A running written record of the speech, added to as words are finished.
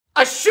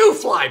A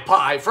shoofly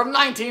pie from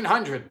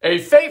 1900. A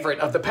favorite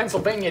of the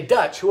Pennsylvania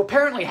Dutch who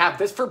apparently have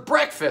this for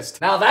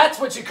breakfast. Now that's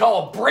what you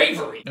call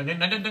bravery.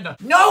 No.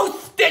 No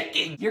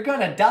sticking! You're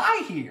gonna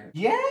die here.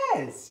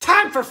 Yes.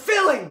 Time for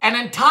filling. An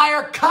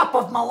entire cup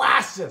of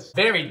molasses.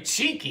 Very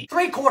cheeky.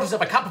 3/4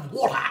 of a cup of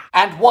water.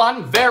 And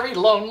one very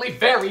lonely,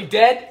 very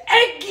dead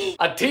eggy.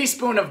 A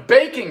teaspoon of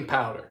baking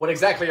powder. What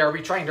exactly are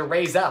we trying to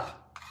raise up?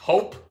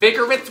 Hope.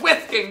 Vigorous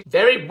whisking.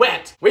 Very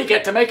wet. We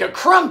get to make a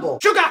crumble.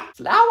 Sugar.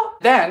 Flour.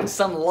 Then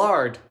some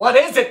lard. What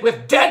is it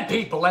with dead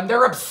people and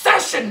their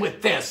obsession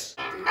with this?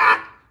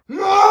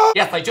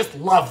 Yes, I just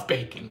love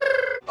baking.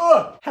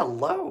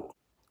 Hello.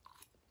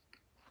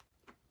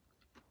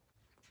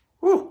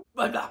 Ooh,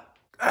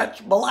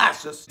 that's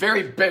molasses.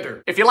 Very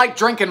bitter. If you like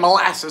drinking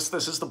molasses,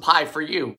 this is the pie for you.